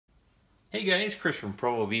Hey guys, Chris from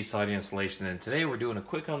BBox Audio Installation, and today we're doing a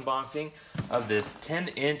quick unboxing of this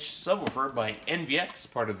 10-inch subwoofer by NVX,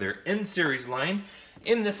 part of their N-Series line.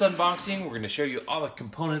 In this unboxing, we're going to show you all the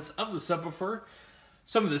components of the subwoofer,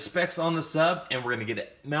 some of the specs on the sub, and we're going to get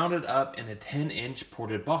it mounted up in a 10-inch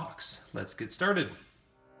ported box. Let's get started.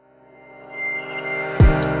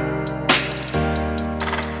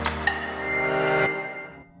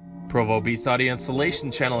 BBox Audio Installation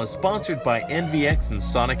channel is sponsored by NVX and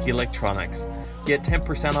Sonic Electronics. Get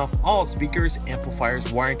 10% off all speakers, amplifiers,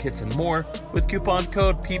 wiring kits, and more with coupon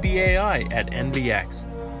code PBAI at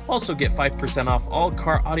NVX. Also get 5% off all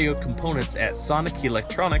car audio components at Sonic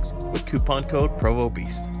Electronics with coupon code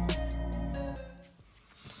PROVOBEAST.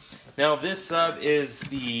 Now this sub is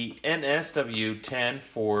the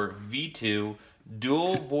NSW104V2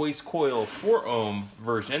 Dual Voice Coil 4-ohm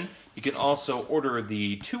version. You can also order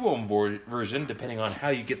the 2-ohm version depending on how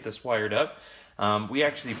you get this wired up. We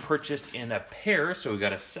actually purchased in a pair, so we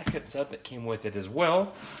got a second sub that came with it as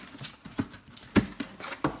well.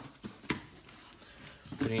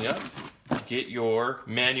 Putting up, get your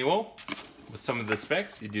manual with some of the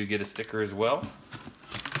specs. You do get a sticker as well.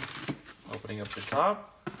 Opening up the top.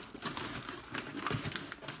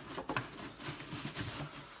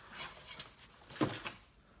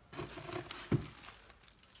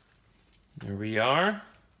 There we are.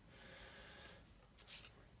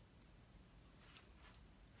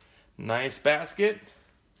 Nice basket.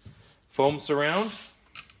 Foam surround.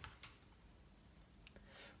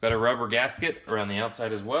 Got a rubber gasket around the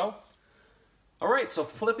outside as well. Alright, so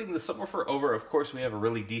flipping the subwoofer over, of course we have a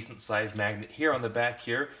really decent sized magnet here on the back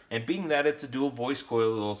here. And being that it's a dual voice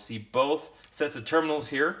coil, you'll see both sets of terminals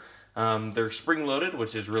here. They're spring-loaded,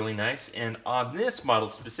 which is really nice. And on this model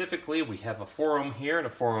specifically, we have a 4-ohm here and a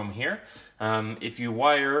 4-ohm here. If you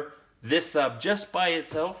wire this up just by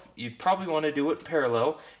itself, you'd probably want to do it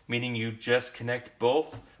parallel, meaning you just connect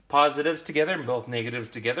both positives together and both negatives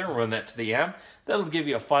together and run that to the amp. That'll give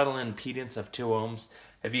you a final impedance of 2 ohms.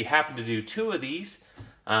 If you happen to do 2 of these,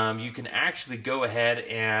 you can actually go ahead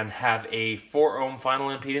and have a 4-ohm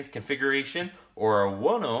final impedance configuration or a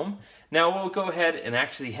 1 ohm. Now we'll go ahead and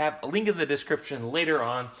actually have a link in the description later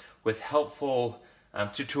on with helpful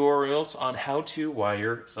tutorials on how to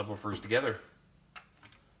wire subwoofers together.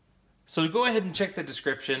 So go ahead and check the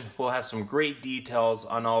description. We'll have some great details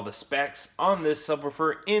on all the specs on this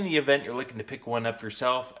subwoofer in the event you're looking to pick one up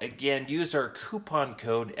yourself. Again, use our coupon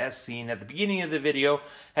code as seen at the beginning of the video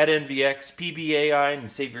at NVX PBAI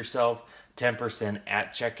and save yourself 10%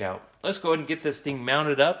 at checkout. Let's go ahead and get this thing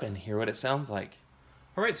mounted up and hear what it sounds like.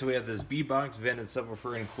 Alright, so we have this BBox vented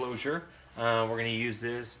subwoofer enclosure. We're going to use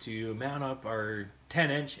this to mount up our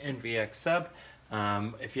 10-inch NVX sub.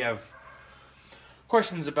 If you have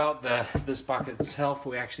questions about this box itself,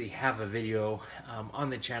 we actually have a video on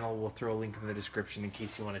the channel. We'll throw a link in the description in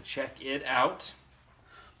case you want to check it out.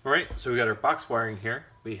 Alright, so we got our box wiring here.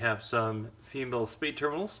 We have some female spade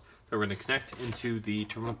terminals that we're going to connect into the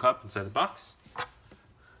terminal cup inside the box.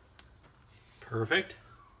 Perfect.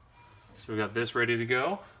 So we got this ready to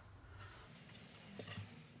go.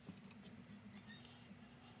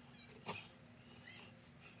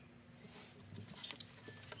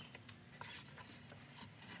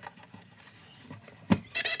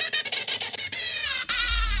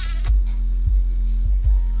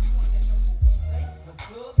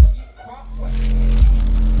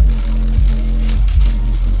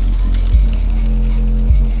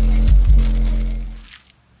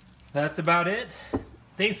 That's about it.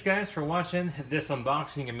 Thanks guys for watching this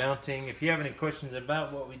unboxing and mounting. If you have any questions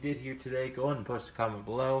about what we did here today, go ahead and post a comment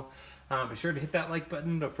below. Be sure to hit that like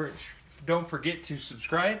button. Don't forget to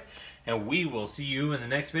subscribe, and we will see you in the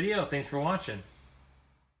next video. Thanks for watching.